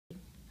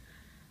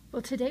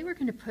Well, today we're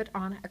going to put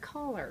on a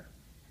collar.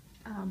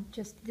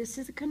 This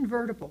is a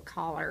convertible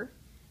collar,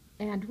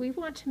 and we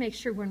want to make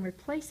sure when we're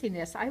placing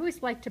this, I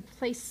always like to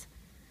place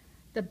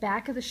the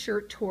back of the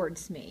shirt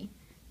towards me.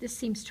 This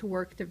seems to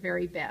work the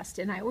very best,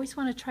 and I always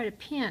want to try to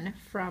pin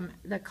from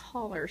the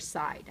collar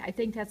side. I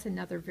think that's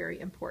another very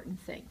important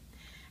thing.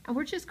 And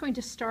we're just going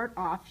to start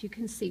off. You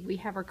can see we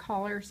have our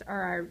collars, or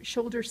our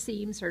shoulder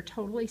seams are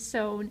totally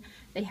sewn.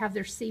 They have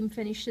their seam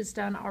finishes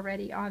done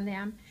already on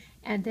them,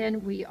 and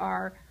then we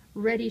are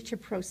ready to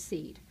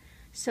proceed.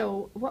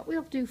 So what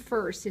we'll do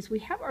first is we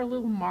have our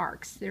little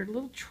marks. They're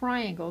little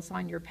triangles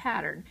on your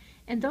pattern,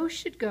 and those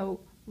should go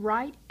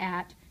right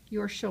at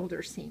your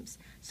shoulder seams.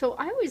 So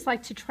I always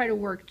like to try to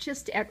work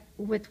just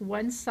with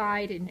one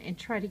side and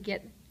try to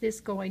get this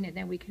going, and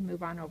then we can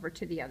move on over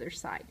to the other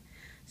side.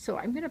 So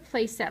I'm going to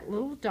place that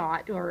little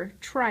dot or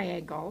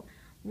triangle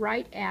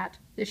right at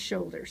the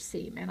shoulder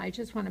seam, and I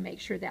just want to make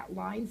sure that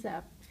lines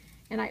up.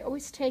 And I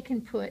always take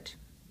and put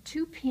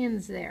 2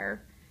 pins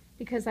there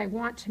because I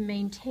want to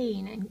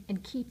maintain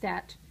and keep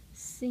that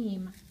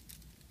seam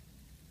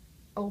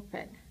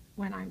open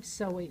when I'm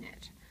sewing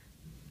it.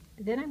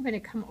 Then I'm going to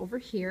come over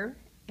here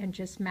and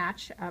just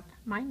match up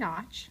my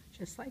notch,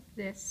 just like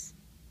this.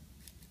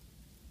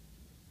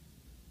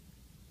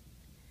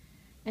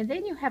 And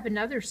then you have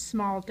another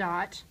small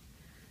dot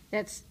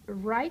that's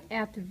right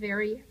at the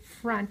very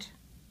front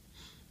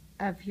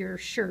of your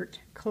shirt,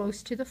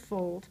 close to the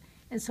fold.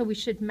 And so we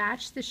should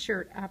match the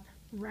shirt up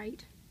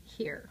right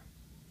here.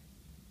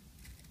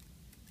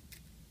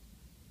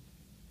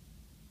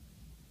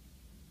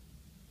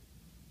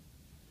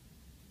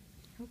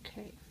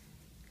 Okay.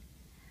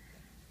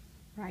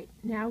 Right,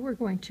 now we're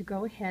going to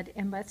go ahead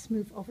and let's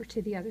move over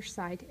to the other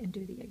side and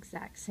do the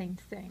exact same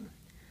thing.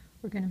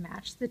 We're going to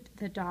match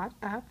the dot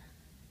up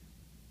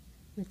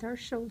with our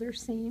shoulder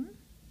seam,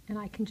 and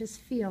I can just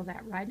feel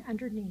that right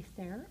underneath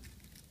there.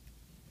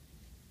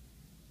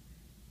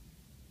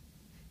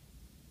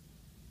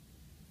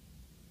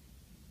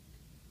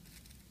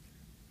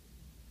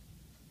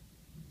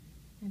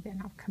 And then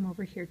I'll come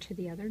over here to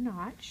the other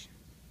notch.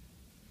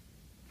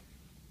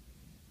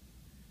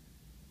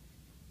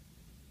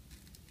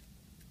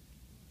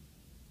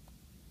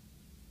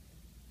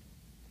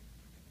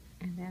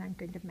 And then I'm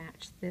going to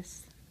match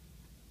this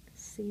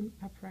seam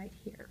up right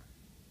here.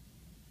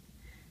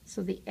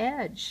 So the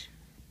edge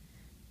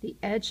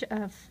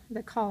of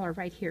the collar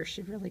right here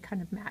should really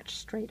kind of match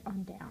straight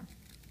on down.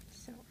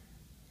 So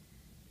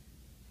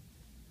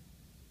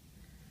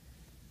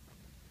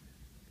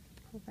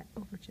pull that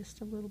over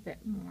just a little bit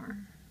more.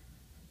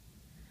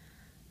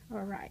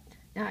 All right,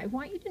 now I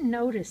want you to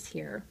notice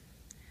here,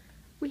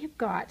 we have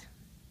got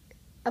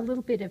a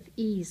little bit of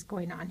ease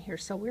going on here,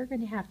 so we're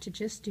going to have to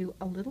just do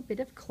a little bit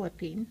of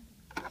clipping,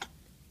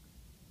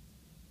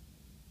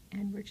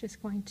 and we're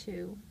just going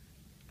to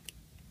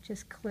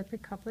just clip a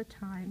couple of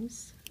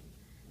times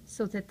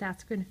so that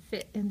that's going to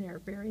fit in there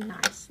very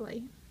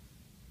nicely.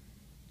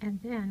 And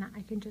then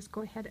I can just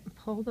go ahead and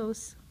pull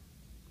those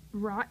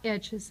raw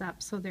edges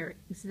up so they're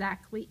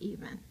exactly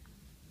even.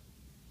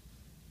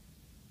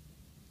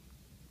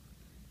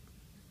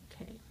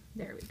 Okay,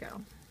 there we go.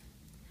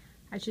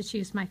 I just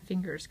use my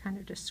fingers kind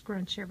of to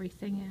scrunch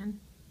everything in.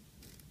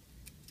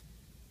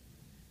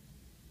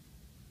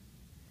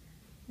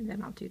 And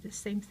then I'll do the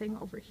same thing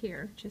over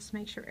here. Just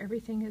make sure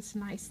everything is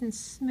nice and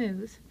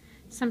smooth.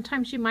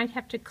 Sometimes you might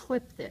have to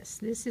clip this.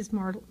 This is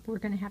more, we're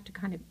going to have to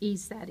kind of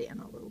ease that in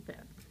a little bit.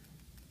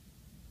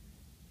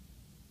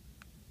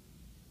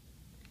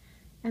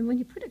 And when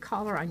you put a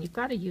collar on, you've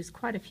got to use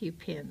quite a few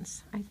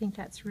pins. I think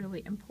that's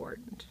really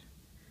important.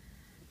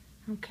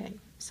 Okay,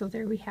 so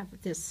there we have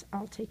this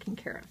all taken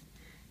care of.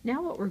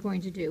 Now what we're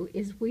going to do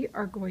is we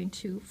are going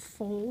to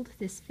fold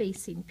this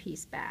facing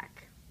piece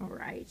back, all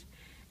right?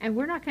 And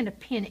we're not going to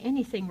pin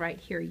anything right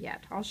here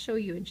yet. I'll show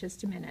you in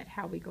just a minute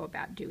how we go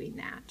about doing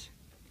that.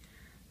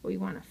 We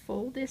want to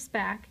fold this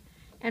back,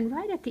 and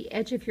right at the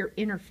edge of your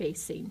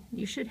interfacing,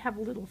 you should have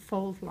a little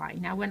fold line.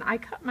 Now when I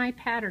cut my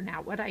pattern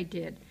out, what I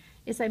did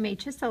is I made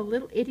just a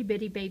little itty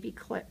bitty baby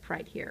clip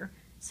right here.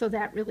 So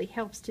that really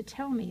helps to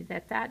tell me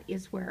that that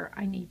is where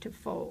I need to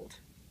fold.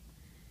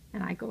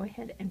 And I go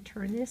ahead and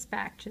turn this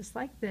back just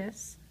like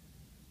this,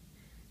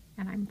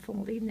 and I'm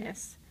folding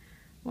this.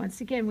 Once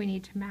again, we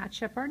need to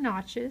match up our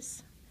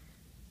notches.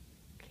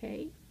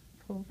 Okay,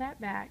 pull that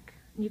back.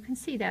 And you can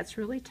see that's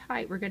really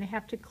tight. We're going to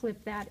have to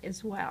clip that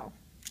as well.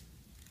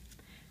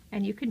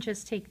 And you can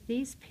just take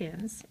these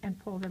pins and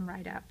pull them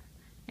right up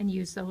and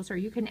use those, or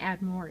you can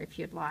add more if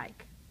you'd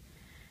like.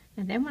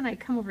 And then when I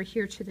come over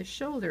here to the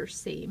shoulder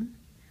seam,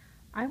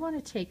 I want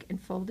to take and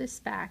fold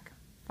this back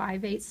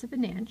 5/8 of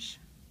an inch.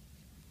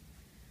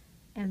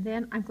 And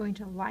then I'm going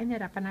to line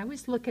it up, and I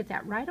always look at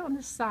that right on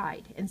the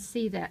side and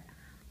see that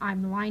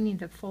I'm lining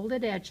the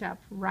folded edge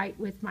up right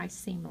with my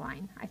seam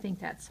line. I think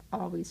that's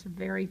always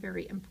very,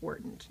 very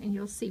important, and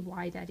you'll see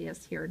why that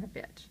is here in a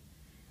bit.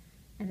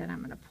 And then I'm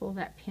going to pull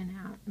that pin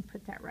out and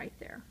put that right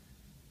there.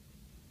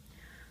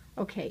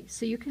 Okay,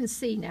 so you can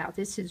see now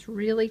this is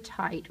really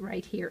tight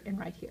right here and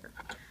right here.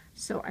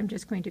 So I'm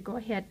just going to go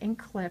ahead and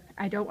clip.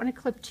 I don't want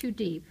to clip too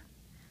deep.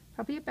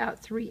 Probably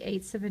about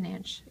 3/8 of an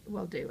inch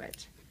will do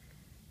it.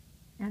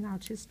 And I'll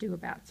just do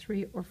about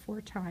 3 or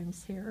 4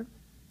 times here.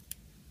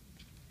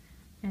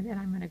 And then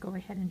I'm going to go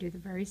ahead and do the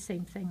very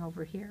same thing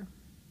over here.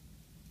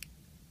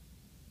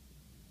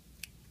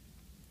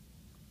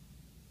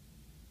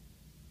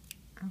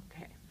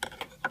 Okay.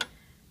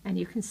 And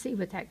you can see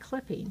with that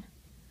clipping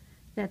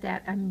that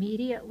that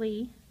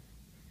immediately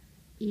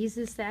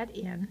eases that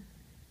in.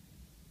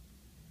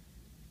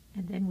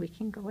 And then we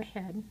can go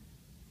ahead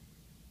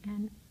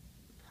and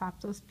pop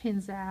those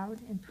pins out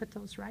and put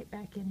those right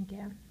back in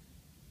again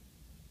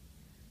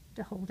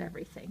to hold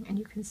everything. And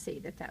you can see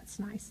that that's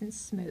nice and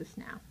smooth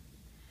now.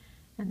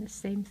 And the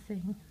same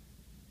thing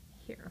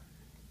here.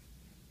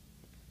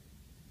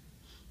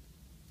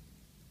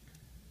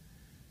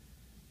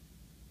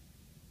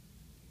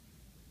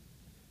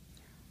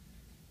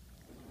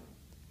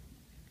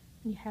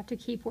 You have to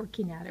keep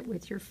working at it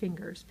with your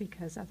fingers,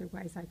 because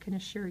otherwise I can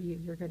assure you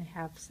you're going to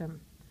have some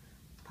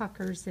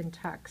puckers and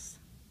tucks.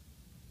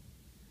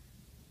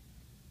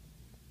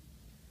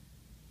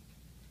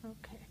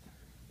 Okay.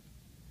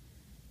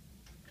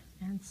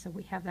 And so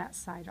we have that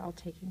side all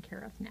taken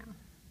care of now.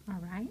 All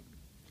right.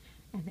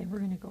 And then we're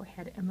going to go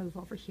ahead and move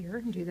over here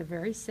and do the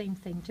very same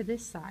thing to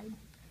this side.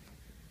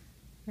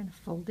 We're going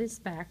to fold this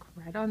back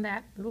right on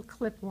that little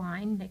clip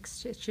line.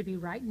 Next, it should be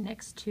right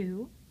next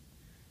to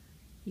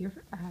your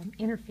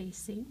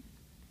interfacing.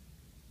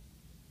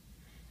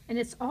 And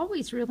it's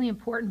always really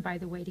important, by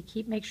the way,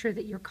 to make sure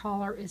that your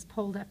collar is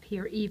pulled up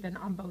here even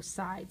on both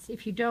sides.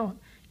 If you don't,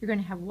 you're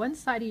going to have one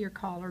side of your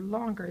collar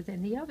longer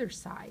than the other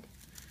side.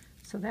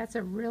 So that's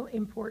a real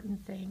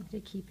important thing to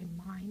keep in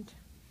mind.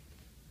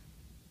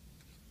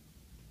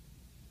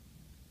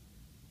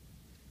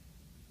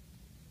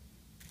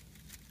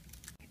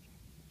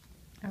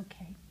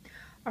 Okay.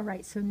 All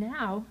right, so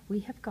now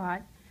we have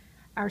got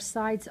our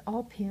sides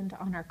all pinned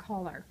on our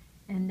collar.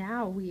 And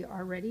now we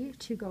are ready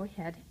to go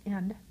ahead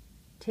and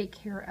take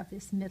care of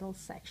this middle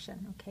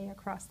section, okay,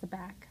 across the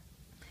back.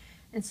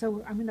 And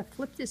so I'm going to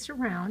flip this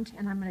around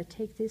and I'm going to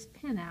take this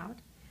pin out.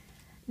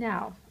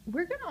 Now,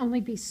 we're going to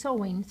only be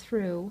sewing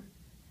through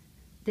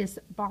this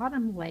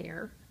bottom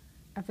layer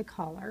of the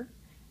collar,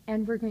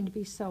 and we're going to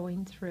be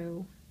sewing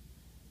through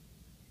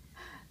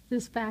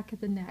this back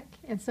of the neck.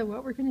 And so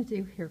what we're going to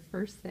do here,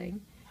 first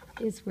thing,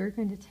 is we're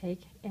going to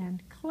take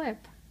and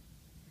clip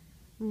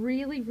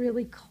really,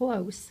 really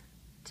close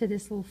to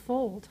this little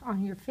fold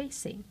on your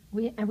facing.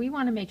 And we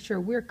want to make sure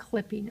we're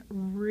clipping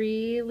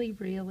really,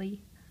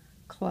 really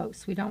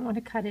close. We don't want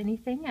to cut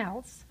anything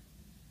else.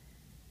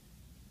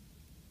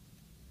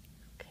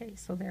 Okay,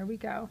 so there we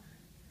go.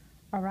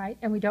 All right,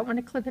 and we don't want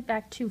to clip it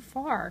back too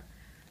far,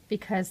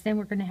 because then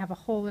we're going to have a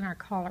hole in our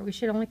collar. We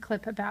should only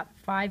clip about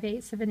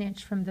 5/8 of an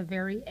inch from the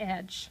very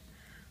edge.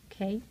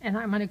 Okay, and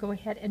I'm going to go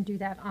ahead and do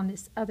that on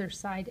this other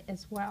side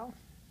as well.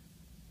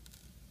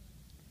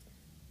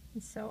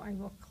 And so I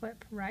will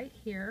clip right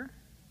here,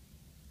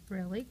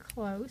 really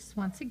close.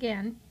 Once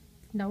again,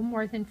 no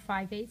more than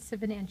 5/8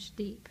 of an inch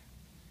deep.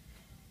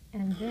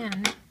 And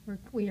then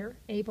we are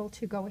able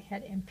to go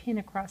ahead and pin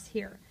across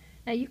here.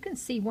 Now you can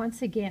see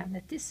once again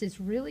that this is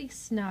really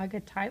snug, a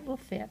tight little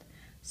fit.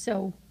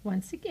 So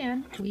once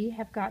again, we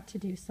have got to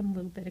do some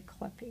little bit of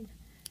clipping.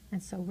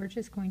 And so we're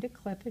just going to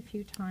clip a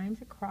few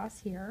times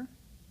across here.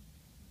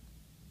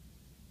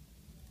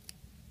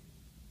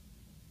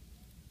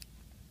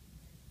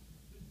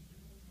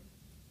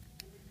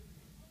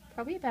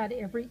 Probably about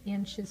every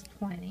inch is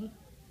plenty.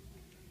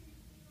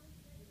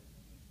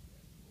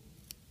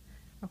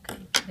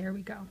 Okay, there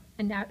we go.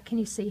 And now can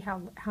you see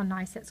how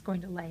nice that's going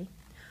to lay?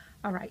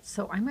 All right,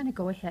 so I'm going to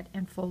go ahead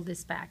and fold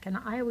this back. And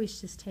I always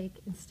just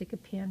take and stick a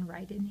pin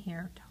right in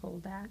here to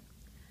hold that,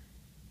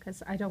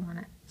 because I don't want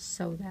to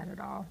sew that at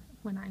all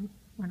when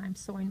I'm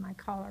sewing my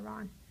collar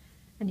on.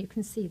 And you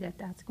can see that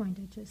that's going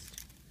to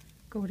just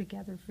go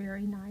together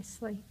very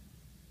nicely.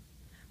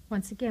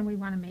 Once again, we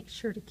want to make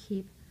sure to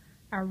keep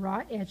our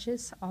raw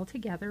edges all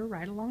together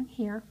right along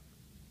here.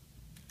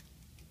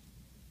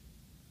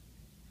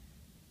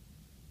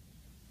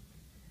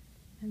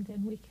 And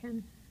then we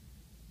can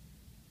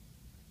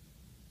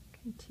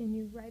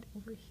continue right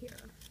over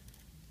here.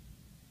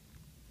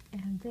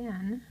 And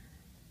then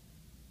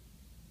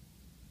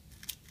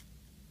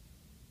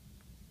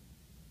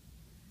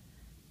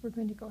we're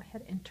going to go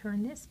ahead and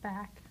turn this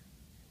back,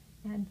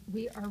 and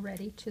we are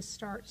ready to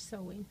start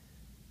sewing.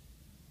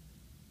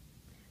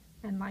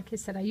 And like I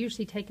said, I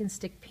usually take and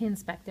stick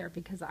pins back there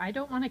because I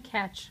don't want to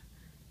catch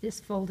this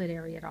folded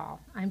area at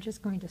all. I'm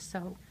just going to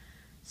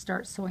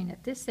start sewing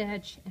at this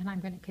edge, and I'm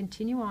going to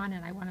continue on,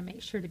 and I want to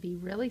make sure to be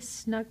really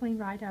snuggling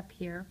right up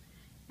here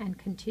and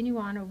continue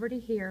on over to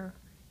here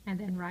and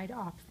then right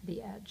off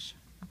the edge.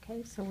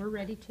 Okay, so we're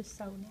ready to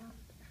sew now.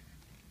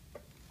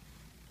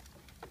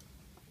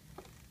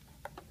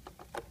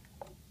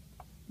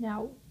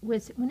 Now,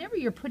 whenever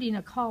you're putting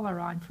a collar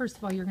on, first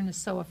of all, you're going to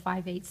sew a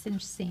 5/8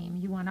 inch seam.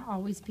 You want to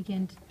always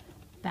begin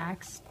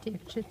back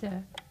stitch at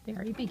the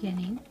very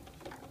beginning.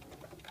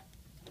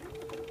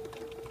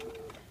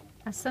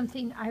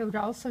 Something I would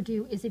also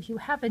do is if you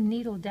have a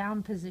needle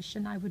down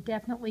position, I would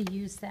definitely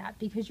use that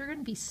because you're going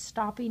to be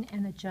stopping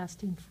and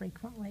adjusting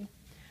frequently.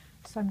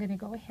 So I'm going to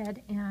go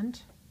ahead and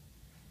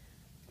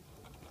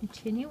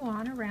continue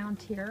on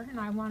around here, and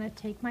I want to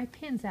take my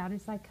pins out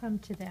as I come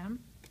to them.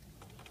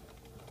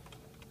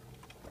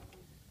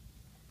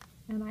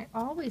 And I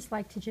always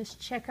like to just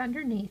check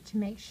underneath to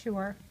make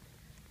sure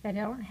that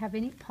I don't have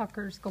any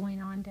puckers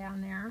going on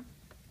down there.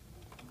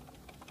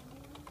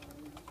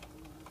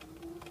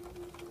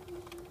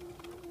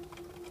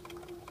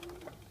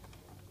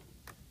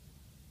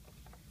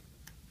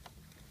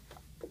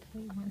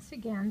 Okay, once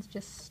again,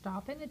 just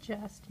stop and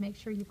adjust. Make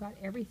sure you've got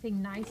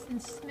everything nice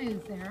and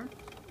smooth there.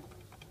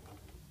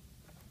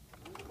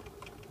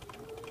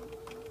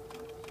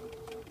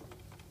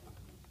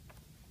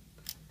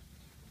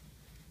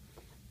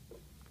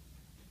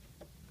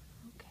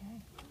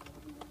 Okay,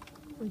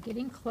 we're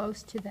getting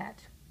close to that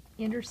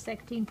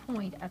intersecting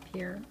point up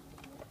here,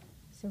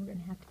 so we're going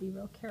to have to be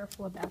real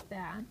careful about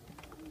that.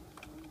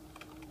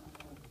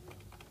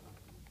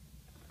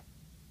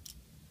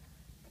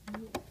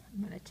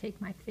 I'm going to take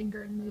my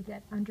finger and move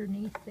that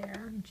underneath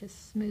there and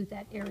just smooth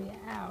that area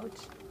out.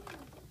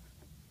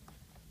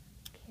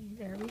 Okay,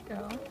 there we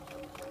go.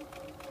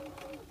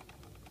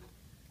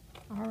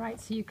 All right,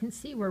 so you can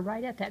see we're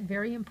right at that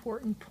very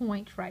important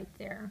point right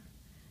there.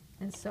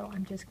 And so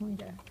I'm just going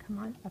to come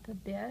on up a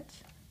bit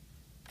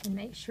and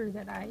make sure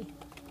that I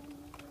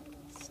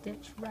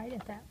stitch right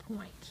at that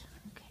point.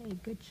 Okay,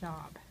 good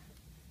job.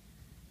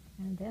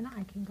 And then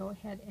I can go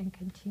ahead and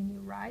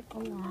continue right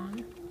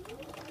along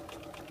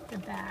the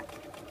back.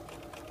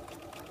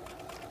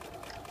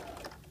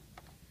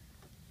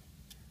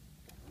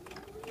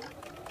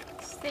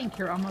 I think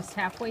you're almost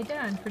halfway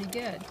done. Pretty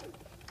good.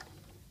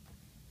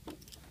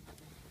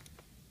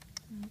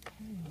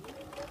 Okay.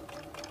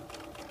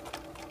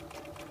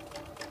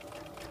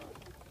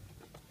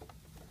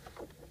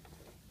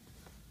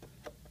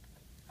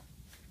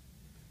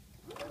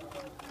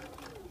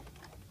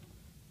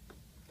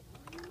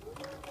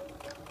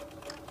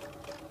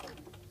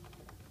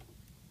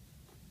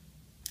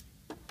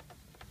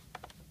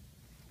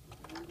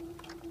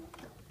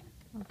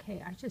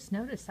 Okay, I just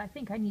noticed I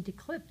think I need to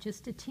clip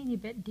just a teeny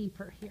bit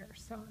deeper here.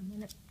 So I'm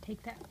going to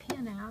take that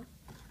pin out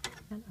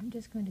and I'm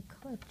just going to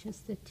clip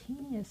just the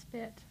teeniest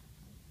bit.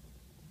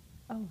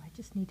 Oh, I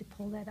just need to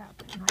pull that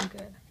up and I'm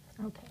good.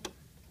 Okay,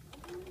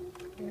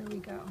 there we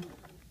go.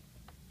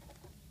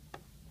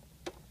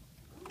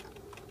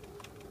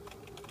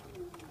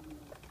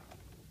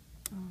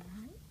 All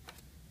right.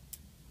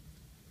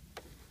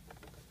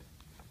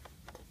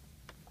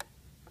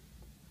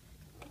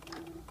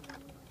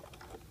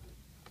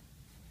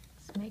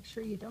 Make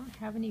sure you don't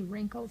have any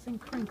wrinkles and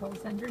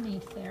crinkles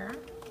underneath there.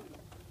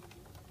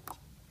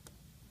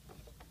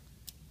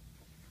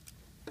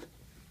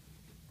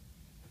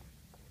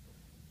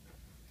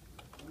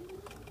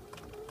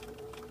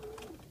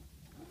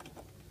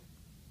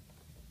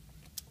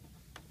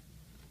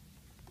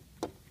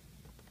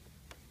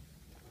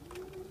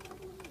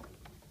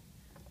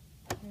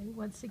 Okay,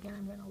 once again,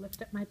 I'm going to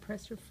lift up my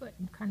presser foot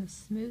and kind of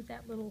smooth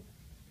that little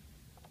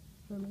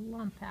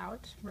lump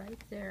out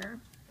right there.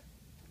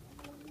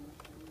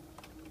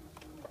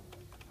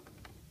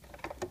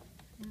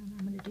 And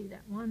I'm going to do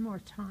that one more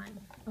time.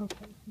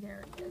 Okay,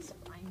 there it is.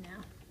 Fine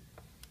now.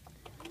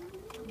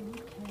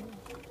 Okay.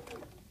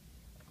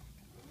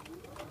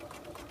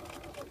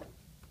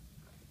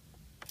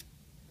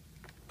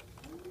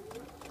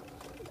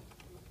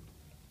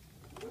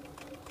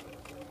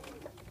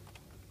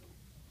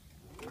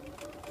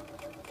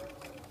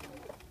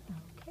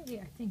 Okay,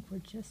 I think we're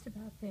just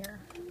about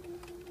there.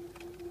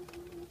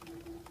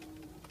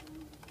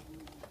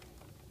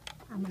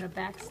 I'm going to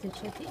back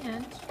stitch at the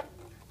end.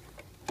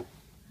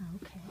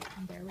 Okay,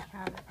 and there we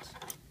have it.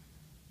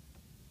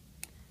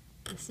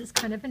 This is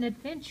kind of an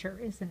adventure,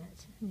 isn't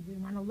it? We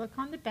want to look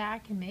on the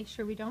back and make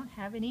sure we don't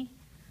have any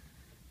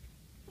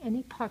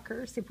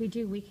puckers. If we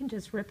do, we can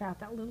just rip out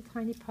that little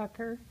tiny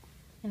pucker,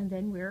 and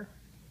then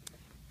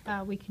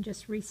we can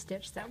just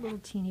restitch that little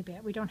teeny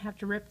bit. We don't have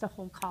to rip the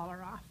whole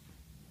collar off.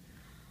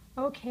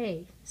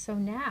 Okay, so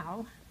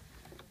now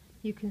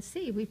you can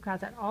see we've got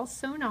that all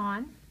sewn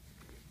on,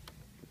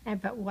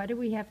 but what do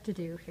we have to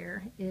do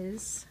here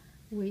is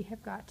we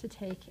have got to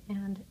take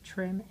and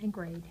trim and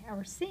grade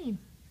our seam,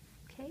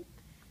 okay?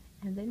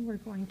 And then we're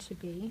going to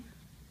be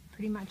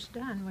pretty much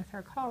done with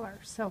our collar.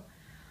 So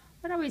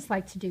what I always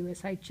like to do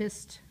is I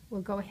just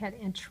will go ahead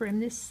and trim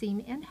this seam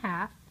in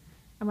half.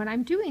 And when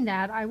I'm doing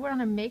that, I want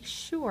to make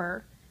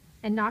sure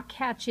and not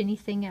catch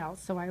anything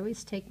else. So I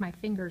always take my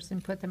fingers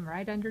and put them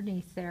right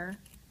underneath there.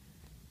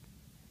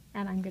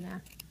 And I'm going to,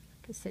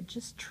 like I said,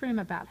 just trim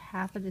about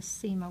half of this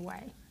seam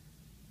away.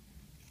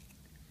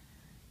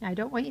 Now, I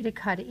don't want you to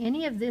cut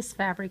any of this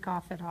fabric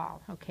off at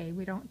all, okay?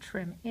 We don't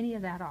trim any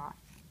of that off.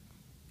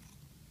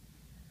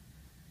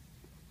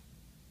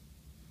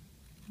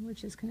 We're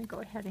just going to go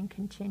ahead and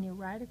continue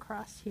right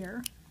across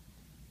here.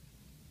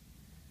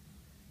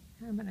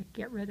 I'm going to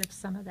get rid of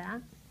some of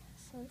that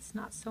so it's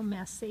not so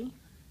messy.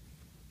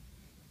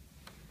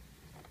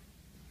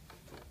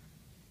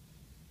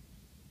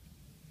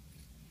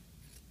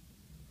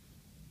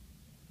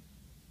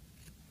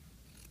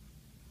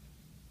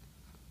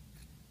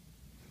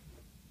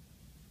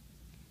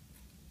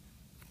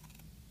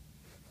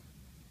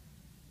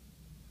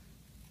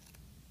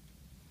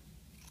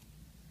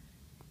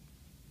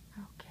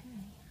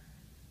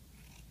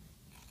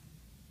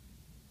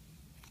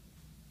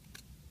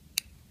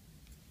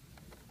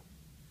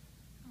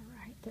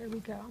 there we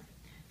go.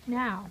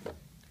 Now,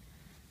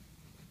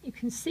 you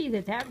can see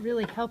that that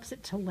really helps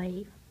it to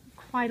lay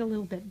quite a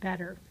little bit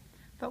better,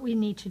 but we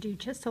need to do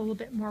just a little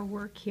bit more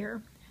work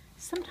here.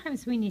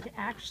 Sometimes we need to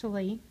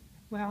actually,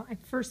 well,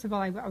 first of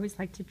all, I always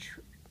like to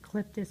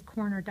clip this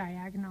corner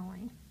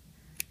diagonally.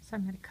 So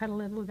I'm going to cut a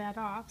little of that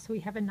off so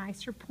we have a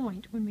nicer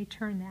point when we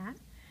turn that.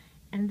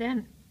 And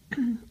then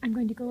I'm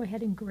going to go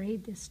ahead and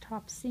grade this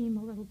top seam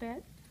a little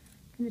bit.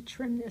 I'm going to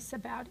trim this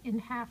about in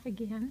half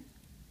again,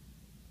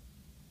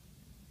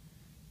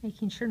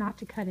 making sure not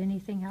to cut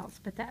anything else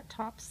but that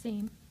top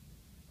seam.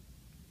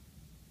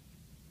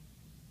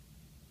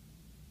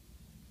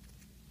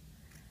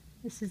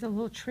 This is a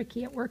little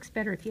tricky. It works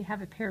better if you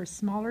have a pair of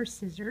smaller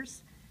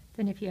scissors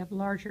than if you have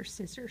larger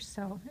scissors.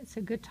 So it's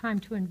a good time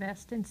to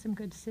invest in some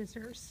good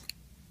scissors.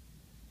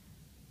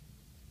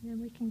 And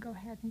then we can go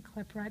ahead and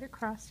clip right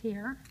across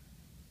here.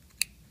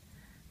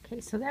 Okay,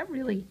 so that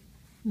really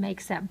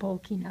makes that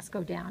bulkiness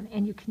go down.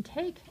 And you can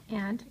take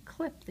and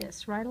clip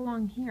this right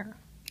along here.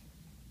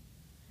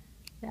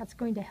 That's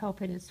going to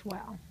help it as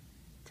well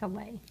to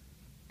lay.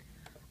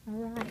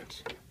 All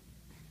right.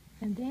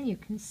 And then you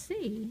can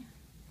see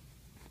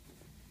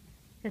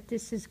that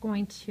this is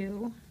going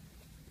to,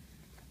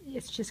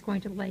 it's just going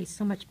to lay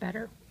so much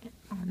better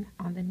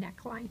on the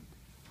neckline.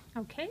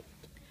 Okay?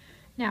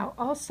 Now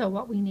also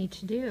what we need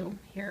to do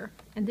here,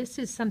 and this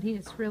is something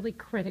that's really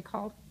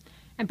critical,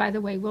 and by the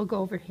way, we'll go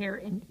over here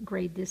and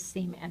grade this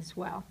seam as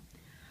well.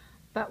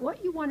 But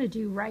what you want to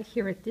do right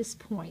here at this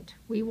point,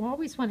 we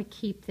always want to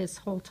keep this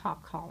whole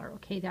top collar,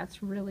 okay?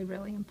 That's really,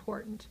 really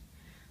important.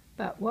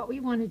 But what we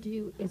want to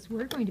do is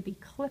we're going to be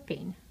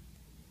clipping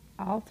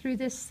all through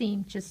this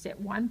seam just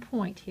at one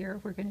point here.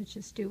 We're going to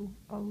just do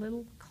a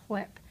little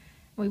clip.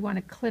 We want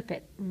to clip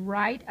it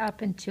right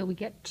up until we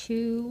get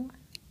to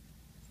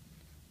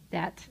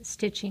that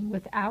stitching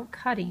without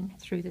cutting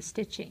through the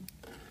stitching.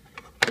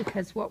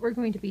 Because what we're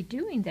going to be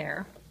doing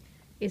there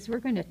is we're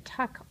going to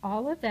tuck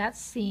all of that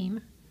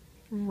seam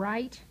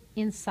right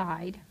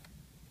inside,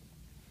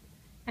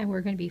 and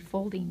we're going to be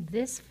folding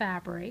this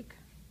fabric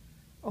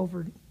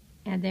over,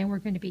 and then we're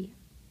going to be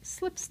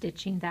slip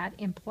stitching that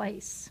in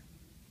place.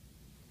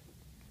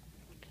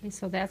 Okay,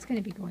 so that's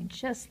going to be going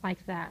just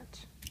like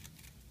that.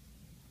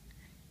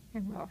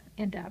 And we'll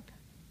end up,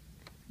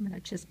 I'm going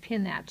to just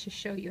pin that to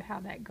show you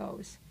how that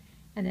goes.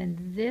 And then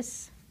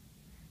this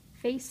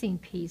facing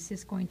piece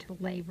is going to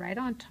lay right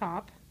on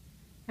top,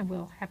 and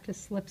we'll have to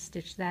slip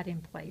stitch that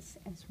in place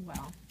as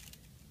well.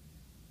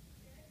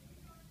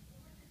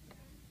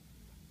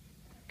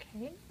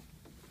 Okay.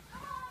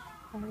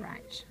 All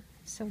right.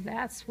 So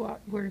that's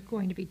what we're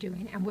going to be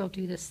doing, and we'll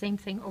do the same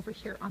thing over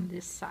here on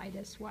this side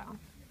as well.